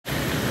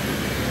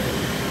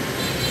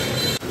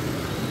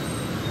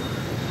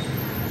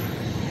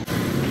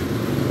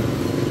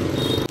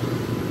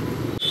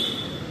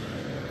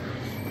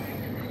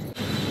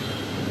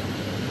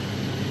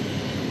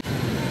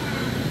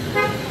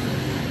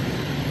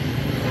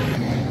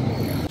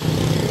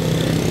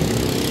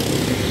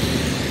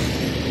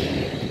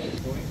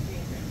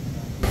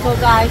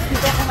guys,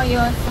 dito ako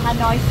ngayon sa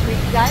Hanoi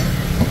Street guys.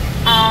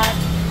 At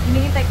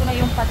hinihintay ko na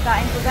yung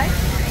pagkain ko guys.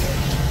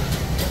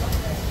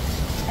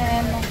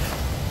 And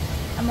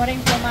I'm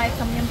waiting for my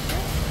samyang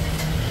soup.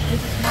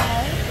 This is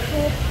my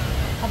soup.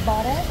 I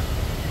bought it.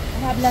 I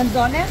have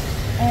lanzones.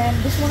 And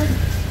this one is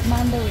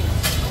mandarin.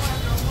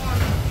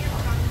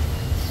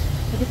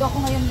 So dito ako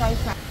ngayon guys.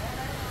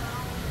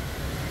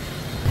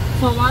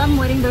 So while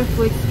I'm waiting their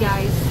foods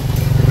guys,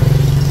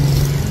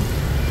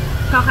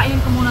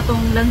 kakainin ko muna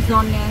tong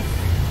lanzones.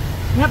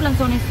 We have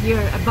lanzones here.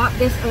 I bought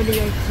this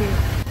earlier too.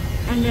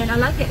 And then I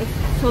like it. It's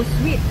so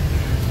sweet.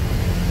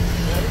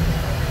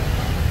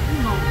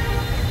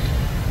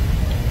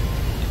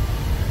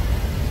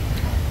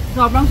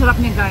 Sobrang sarap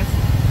niya guys.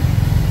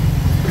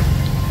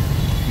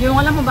 Yung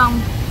alam mo bang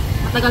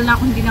matagal na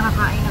ako hindi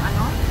nakakain ng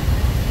ano?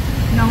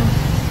 Ng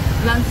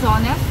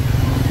lanzones.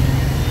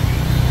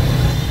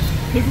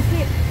 This is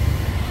it.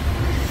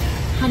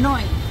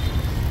 Hanoi.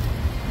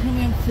 Ano mo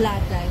yung flat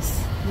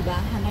guys? Diba?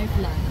 Hanoi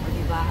flat. O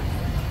diba?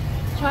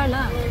 Try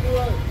lang.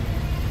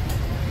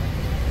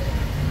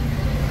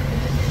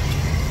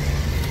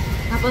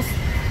 Tapos,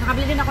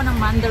 nakabili din ako ng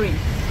mandarin.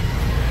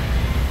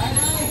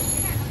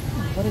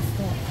 What is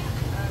that?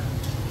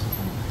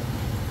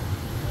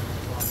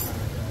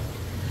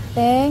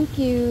 Thank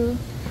you.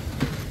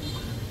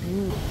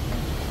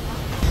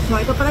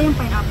 So, ito pala yung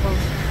pineapple.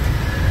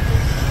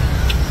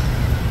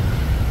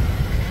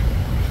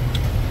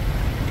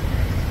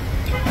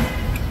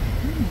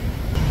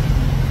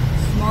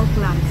 Small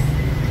clams.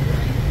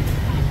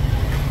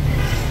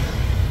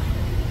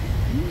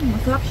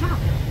 Masarap siya.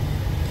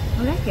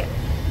 I like it.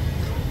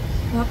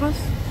 Tapos,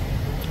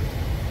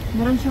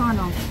 meron siyang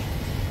ano,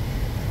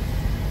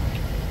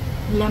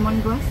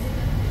 lemongrass.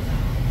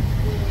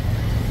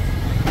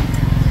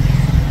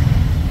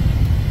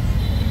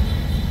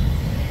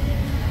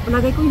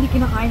 Palagay ko hindi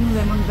kinakain yung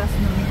lemongrass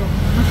na ito.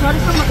 Masyado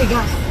siyang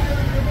matigas.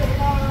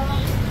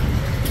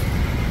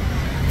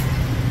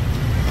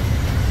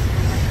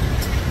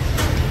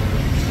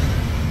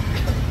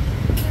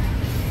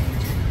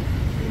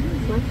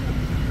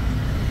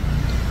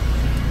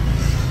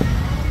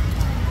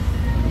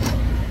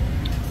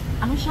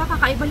 Ano siya?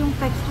 Kakaiba yung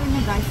texture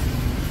niya guys.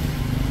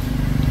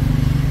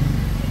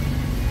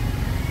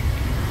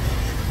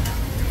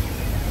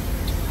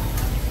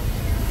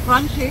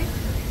 Crunchy.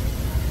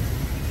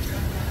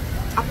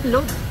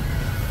 Upload.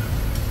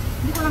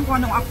 Hindi ko lang kung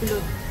anong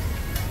upload.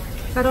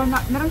 Pero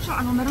meron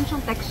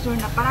siyang texture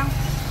na parang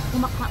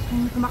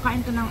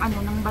kumakain to ng ano,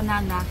 ng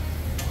banana.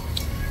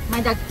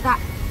 May dagta.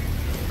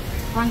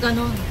 Parang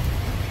ganun.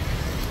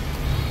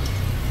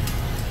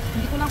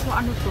 Hindi ko lang kung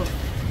ano to.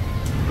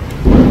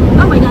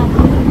 Oh my god.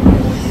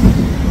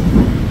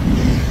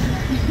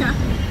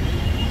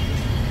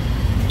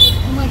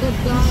 Oh my god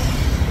guys.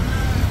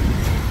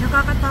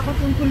 Nakakatakot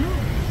yung tulo.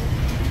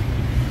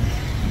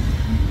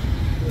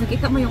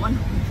 Nakita mo yung ano,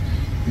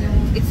 yung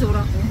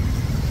itsura ko,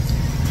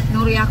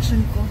 yung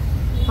reaction ko,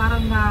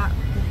 parang na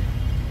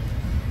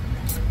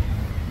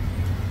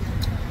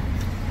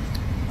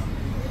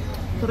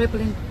tuloy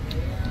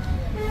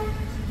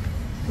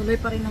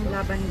pa rin ang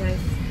laban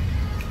guys,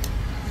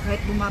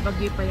 kahit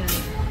bumabagyo pa yan.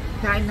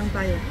 Kain lang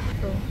tayo.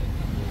 Ito,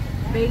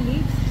 bay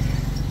leaves.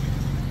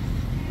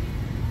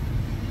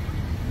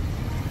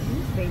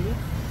 Bay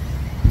leaves.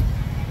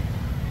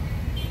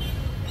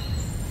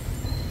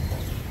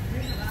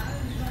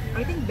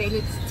 I think bay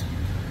leaves.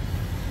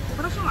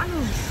 Parang siyang ano,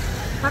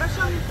 parang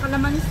siyang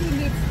calamansi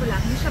leaves pala.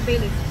 Hindi siya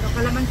bay leaves. So,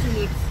 calamansi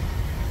leaves.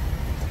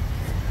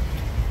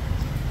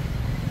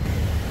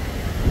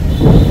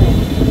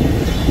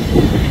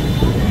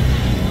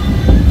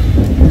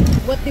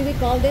 What do we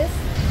call this?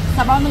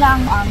 Sabaw nila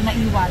ang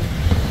naiwan.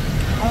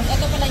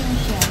 Ito pala yung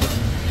shell.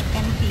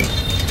 Empty.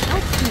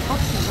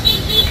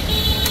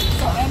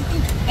 So,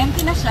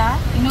 empty na siya.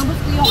 Inubos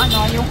ko yung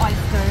ano, yung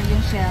oyster,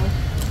 yung shell.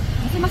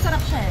 Kasi masarap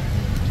siya eh.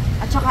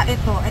 At saka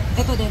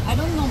ito din. I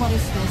don't know what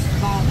is this,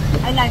 but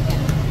I like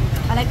it.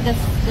 I like the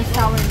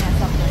sourness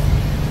of this.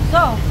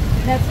 So,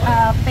 let's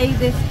pay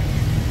this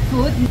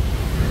food.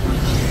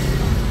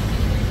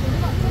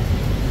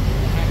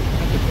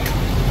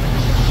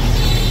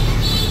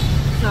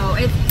 So,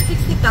 it's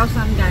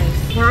 60,000 guys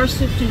for our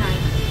soup tonight.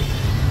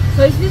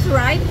 So, is this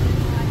right?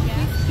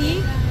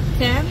 50,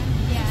 10,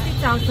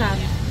 60,000.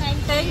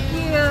 Thank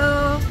you.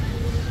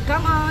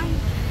 Come on.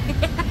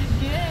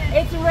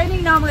 It's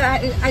raining now.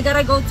 I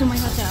gotta go to my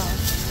hotel.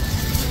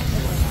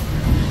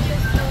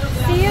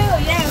 See you.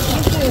 Yes, you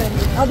soon.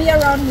 I'll be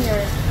around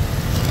here.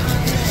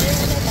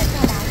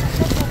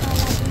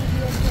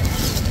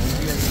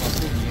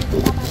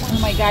 Oh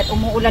my God,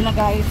 umuulan na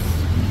guys.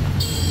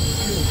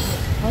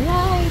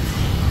 Alright.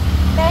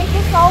 Thank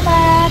you so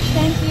much.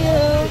 Thank you.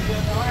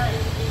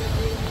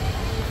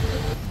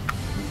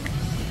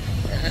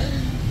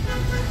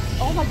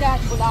 Oh my God,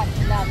 ulan.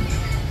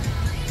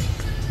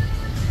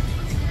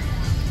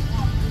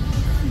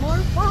 More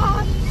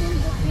fun in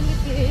the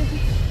Philippines.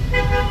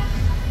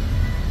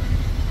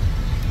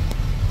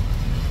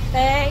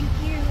 Thank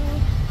you.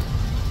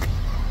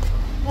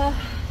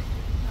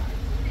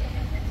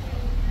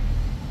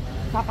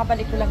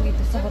 Kakabalik ko lang dito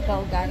sa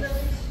hotel, guys.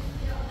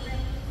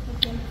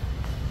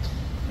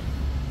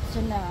 So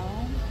now,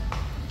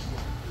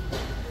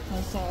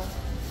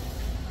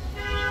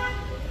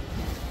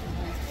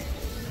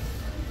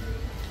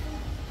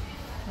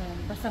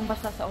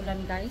 basang-basa sa ulan,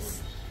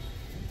 guys.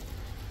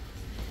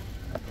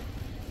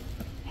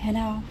 And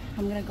now,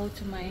 I'm gonna go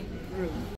to my room.